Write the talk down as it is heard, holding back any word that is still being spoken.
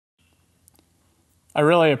I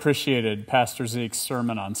really appreciated Pastor Zeke's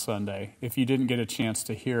sermon on Sunday. If you didn't get a chance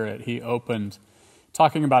to hear it, he opened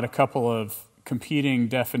talking about a couple of competing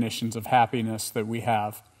definitions of happiness that we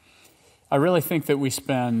have. I really think that we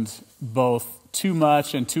spend both too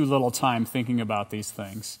much and too little time thinking about these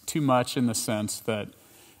things. Too much in the sense that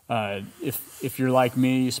if you're like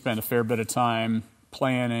me, you spend a fair bit of time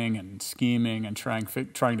planning and scheming and trying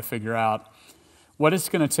to figure out what it's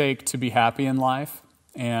going to take to be happy in life.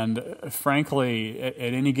 And frankly, at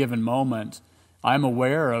any given moment, I'm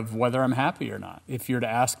aware of whether I'm happy or not. If you're to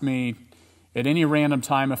ask me at any random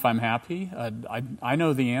time if I'm happy, I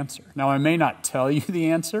know the answer. Now, I may not tell you the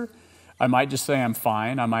answer. I might just say I'm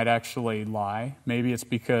fine. I might actually lie. Maybe it's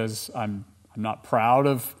because I'm not proud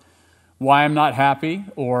of why I'm not happy,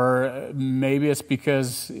 or maybe it's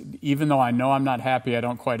because even though I know I'm not happy, I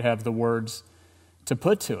don't quite have the words to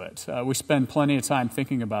put to it. We spend plenty of time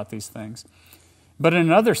thinking about these things. But in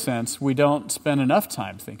another sense, we don't spend enough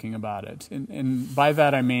time thinking about it. And by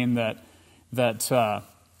that I mean that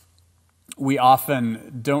we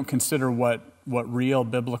often don't consider what real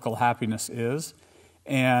biblical happiness is.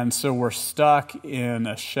 And so we're stuck in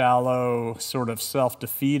a shallow, sort of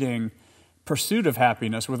self-defeating pursuit of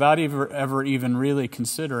happiness without ever even really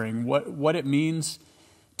considering what it means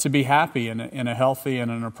to be happy in a healthy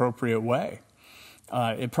and an appropriate way.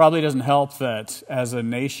 It probably doesn't help that as a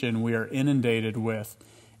nation we are inundated with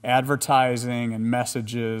advertising and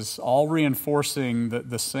messages all reinforcing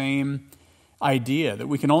the same idea that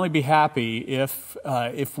we can only be happy if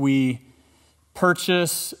we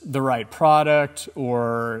purchase the right product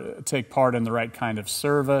or take part in the right kind of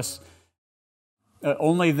service.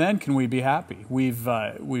 Only then can we be happy. We've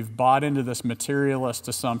bought into this materialist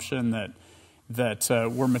assumption that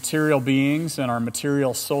we're material beings and our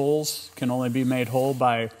material souls can only be made whole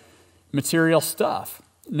by material stuff.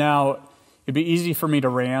 Now, it'd be easy for me to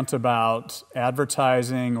rant about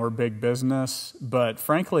advertising or big business, but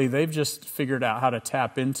frankly, they've just figured out how to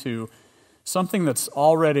tap into something that's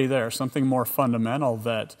already there, something more fundamental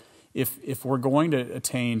that if we're going to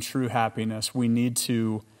attain true happiness, we need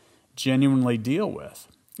to genuinely deal with.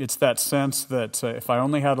 It's that sense that if I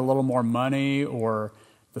only had a little more money or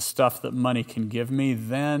the stuff that money can give me,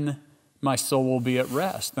 then my soul will be at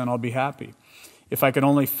rest, then I'll be happy. If I could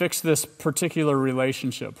only fix this particular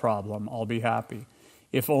relationship problem, I'll be happy.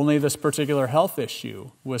 If only this particular health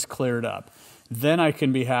issue was cleared up, then I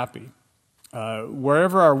can be happy.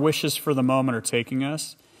 Wherever our wishes for the moment are taking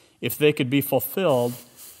us, if they could be fulfilled,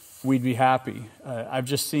 we'd be happy. I've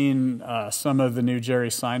just seen some of the new Jerry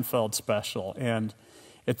Seinfeld special, and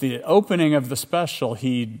at the opening of the special,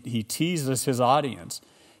 he teases his audience,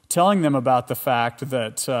 telling them about the fact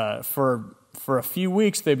that for a few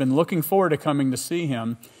weeks they've been looking forward to coming to see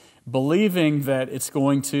him, believing that it's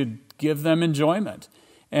going to give them enjoyment.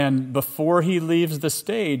 And before he leaves the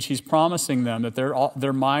stage, he's promising them that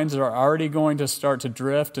their minds are already going to start to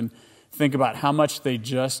drift and think about how much they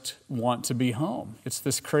just want to be home. It's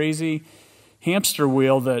this crazy hamster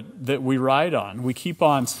wheel that we ride on. We keep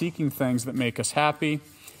on seeking things that make us happy,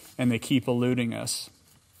 and they keep eluding us.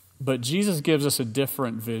 But Jesus gives us a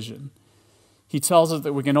different vision. He tells us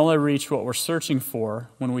that we can only reach what we're searching for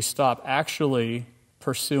when we stop actually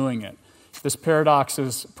pursuing it. This paradox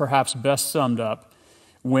is perhaps best summed up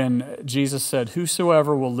when Jesus said,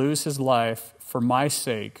 "Whosoever will lose his life for my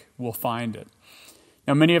sake will find it."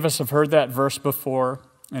 Now, many of us have heard that verse before,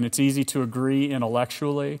 and it's easy to agree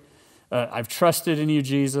intellectually. I've trusted in you,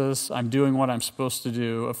 Jesus. I'm doing what I'm supposed to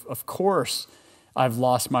do. Of course, I've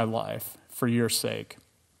lost my life for your sake.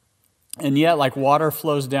 And yet, like water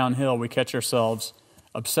flows downhill, we catch ourselves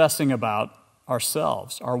obsessing about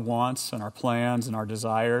ourselves, our wants and our plans and our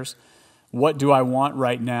desires. What do I want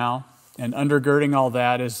right now? And undergirding all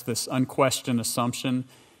that is this unquestioned assumption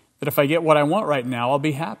that if I get what I want right now, I'll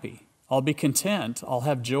be happy. I'll be content. I'll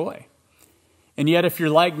have joy. And yet, if you're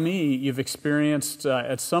like me, you've experienced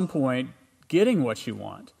at some point getting what you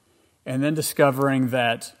want and then discovering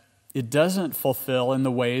that it doesn't fulfill in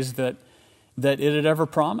the ways that it had ever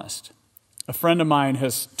promised. A friend of mine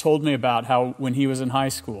has told me about how when he was in high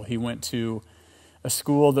school, he went to a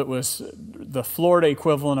school that was the Florida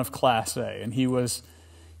equivalent of Class A, and he was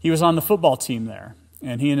on the football team there.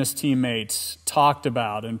 And he and his teammates talked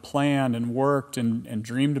about and planned and worked and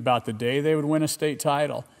dreamed about the day they would win a state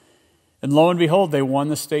title. And lo and behold, they won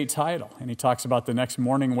the state title. And he talks about the next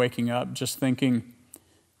morning waking up just thinking,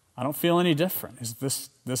 I don't feel any different. Is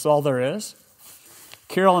this all there is?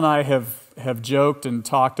 Carol and I have joked and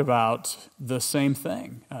talked about the same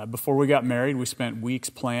thing. Before we got married, we spent weeks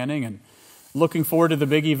planning and looking forward to the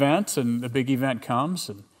big event, and the big event comes,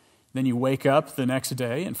 and then you wake up the next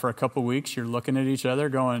day, and for a couple weeks, you're looking at each other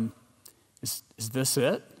going, Is this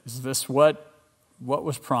it? Is this what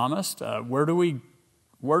was promised? Where do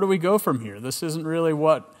we go from here? This isn't really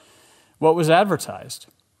what was advertised.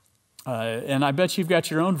 And I bet you've got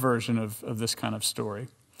your own version of this kind of story.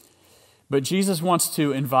 But Jesus wants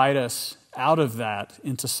to invite us out of that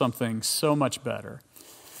into something so much better.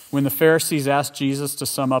 When the Pharisees asked Jesus to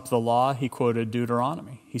sum up the law, he quoted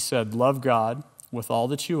Deuteronomy. He said, "Love God with all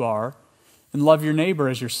that you are, and love your neighbor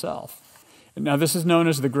as yourself." Now, this is known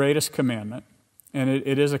as the greatest commandment, and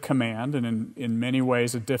it is a command, and in many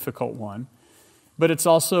ways a difficult one. But it's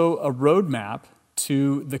also a roadmap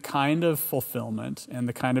to the kind of fulfillment and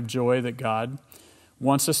the kind of joy that God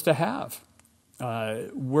wants us to have.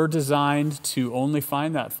 We're designed to only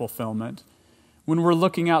find that fulfillment when we're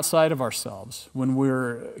looking outside of ourselves, when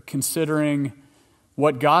we're considering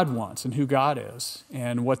what God wants and who God is,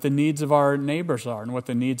 and what the needs of our neighbors are and what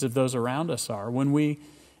the needs of those around us are. When we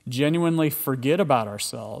genuinely forget about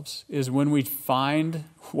ourselves is when we find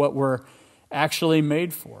what we're actually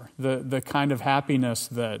made for, the kind of happiness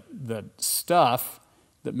that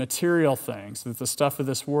material things, that the stuff of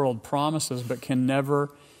this world promises but can never,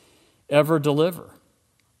 ever deliver.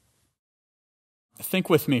 Think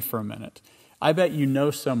with me for a minute. I bet you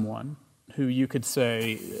know someone who you could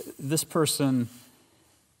say, this person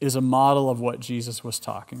is a model of what Jesus was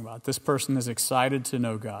talking about. This person is excited to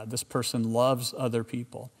know God. This person loves other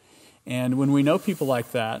people. And when we know people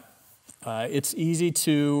like that, it's easy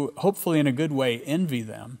to, hopefully in a good way, envy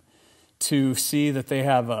them, to see that they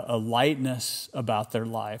have a lightness about their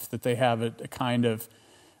life, that they have a kind of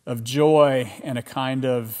joy and a kind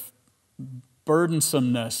of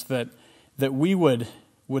burdensomeness that we would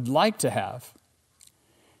like to have.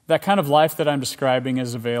 That kind of life that I'm describing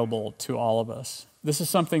is available to all of us. This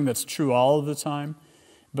is something that's true all of the time,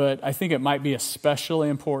 but I think it might be especially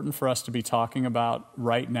important for us to be talking about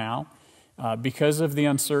right now because of the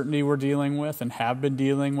uncertainty we're dealing with and have been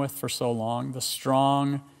dealing with for so long. The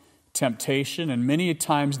strong temptation, and many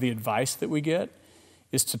times the advice that we get,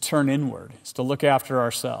 is to turn inward, is to look after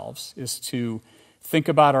ourselves, is to think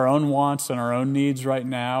about our own wants and our own needs right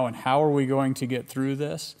now, and how are we going to get through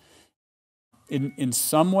this. In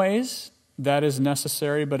some ways, that is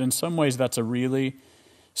necessary, but in some ways, that's a really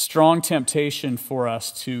strong temptation for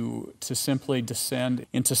us to simply descend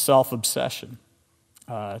into self-obsession.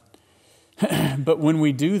 But when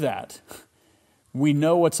we do that, we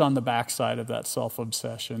know what's on the backside of that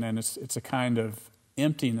self-obsession, and it's a kind of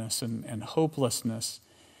emptiness and hopelessness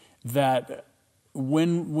that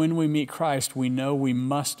when we meet Christ, we know we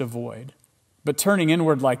must avoid. But turning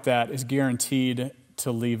inward like that is guaranteed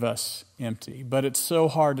to leave us empty. But it's so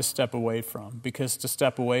hard to step away from, because to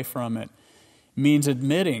step away from it means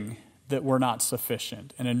admitting that we're not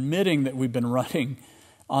sufficient and admitting that we've been running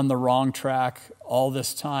on the wrong track all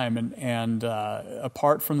this time. And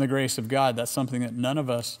apart from the grace of God, that's something that none of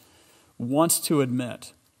us wants to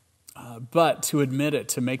admit. But to admit it,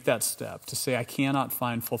 to make that step, to say I cannot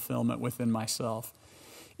find fulfillment within myself,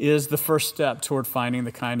 is the first step toward finding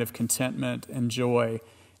the kind of contentment and joy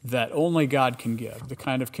that only God can give, the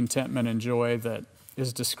kind of contentment and joy that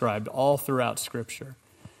is described all throughout Scripture.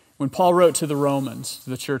 When Paul wrote to the Romans,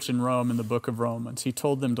 the church in Rome in the book of Romans, he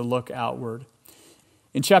told them to look outward.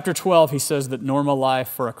 In chapter 12, he says that normal life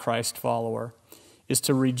for a Christ follower is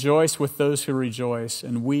to rejoice with those who rejoice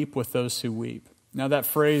and weep with those who weep. Now that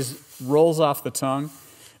phrase rolls off the tongue,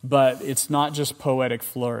 but it's not just poetic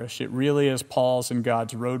flourish. It really is Paul's and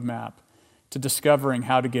God's roadmap to discovering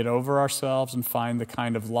how to get over ourselves and find the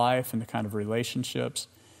kind of life and the kind of relationships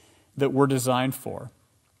that we're designed for.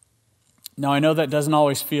 Now, I know that doesn't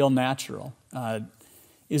always feel natural.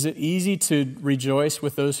 Is it easy to rejoice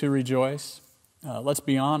with those who rejoice? Let's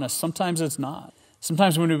be honest, sometimes it's not.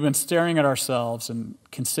 Sometimes when we've been staring at ourselves and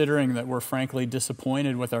considering that we're frankly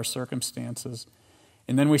disappointed with our circumstances,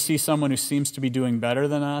 and then we see someone who seems to be doing better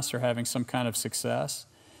than us or having some kind of success,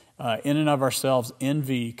 in and of ourselves,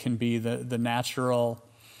 envy can be the natural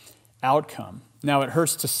outcome. Now, it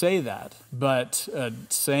hurts to say that, but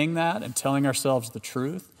saying that and telling ourselves the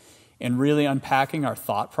truth and really unpacking our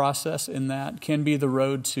thought process in that can be the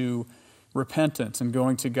road to repentance and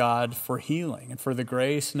going to God for healing and for the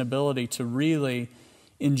grace and ability to really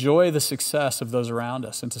enjoy the success of those around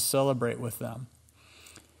us and to celebrate with them.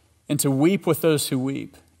 And to weep with those who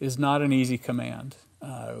weep is not an easy command.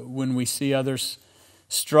 When we see others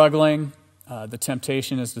struggling, the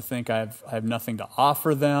temptation is to think I have nothing to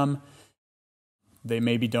offer them. They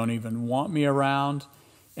maybe don't even want me around.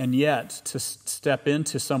 And yet, to step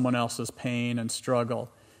into someone else's pain and struggle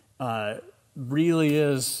really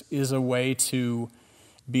is a way to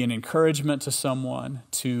be an encouragement to someone,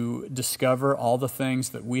 to discover all the things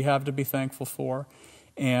that we have to be thankful for,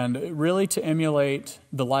 and really to emulate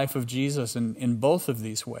the life of Jesus in both of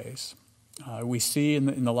these ways. We see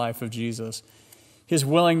in the life of Jesus his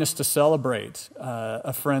willingness to celebrate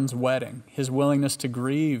a friend's wedding, his willingness to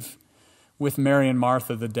grieve with Mary and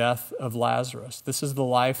Martha the death of Lazarus. This is the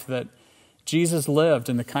life that Jesus lived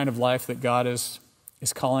and the kind of life that God is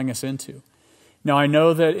calling us into. Now, I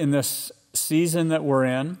know that in this season that we're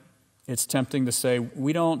in, it's tempting to say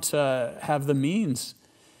we don't have the means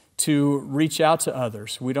to reach out to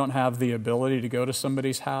others. We don't have the ability to go to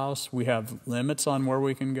somebody's house. We have limits on where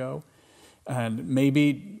we can go. And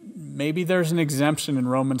maybe there's an exemption in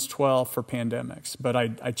Romans 12 for pandemics, but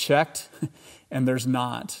I checked and there's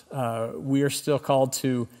not. We are still called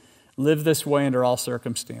to live this way under all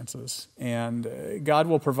circumstances. And God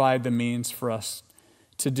will provide the means for us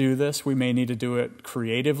to do this. We may need to do it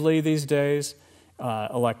creatively these days,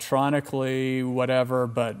 electronically, whatever,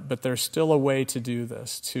 but there's still a way to do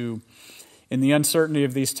this, in the uncertainty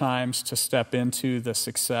of these times, to step into the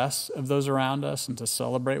success of those around us and to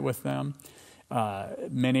celebrate with them.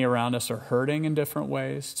 Many around us are hurting in different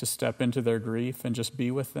ways, to step into their grief and just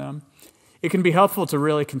be with them. It can be helpful to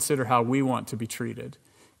really consider how we want to be treated.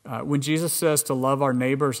 When Jesus says to love our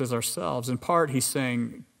neighbors as ourselves, in part he's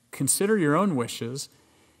saying, consider your own wishes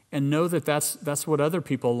and know that that's what other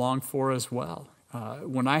people long for as well.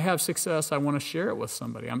 When I have success, I want to share it with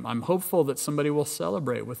somebody. I'm hopeful that somebody will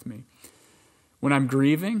celebrate with me. When I'm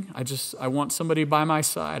grieving, I want somebody by my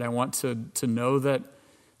side. I want to know that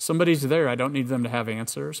somebody's there. I don't need them to have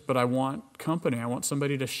answers, but I want company. I want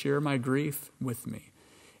somebody to share my grief with me.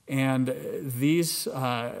 And this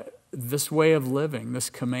way of living, this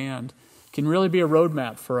command, can really be a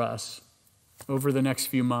roadmap for us over the next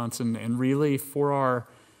few months and really for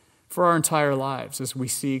our entire lives as we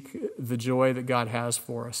seek the joy that God has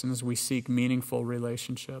for us and as we seek meaningful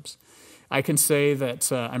relationships. I can say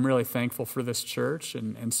that I'm really thankful for this church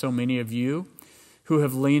and so many of you who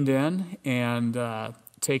have leaned in and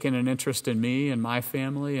taken an interest in me and my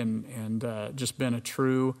family and just been a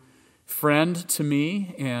true friend to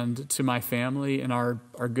me and to my family in our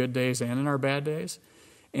good days and in our bad days.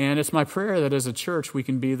 And it's my prayer that as a church we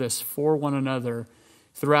can be this for one another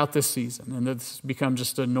throughout this season, and that's become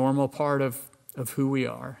just a normal part of who we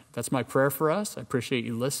are. That's my prayer for us. I appreciate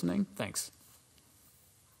you listening. Thanks.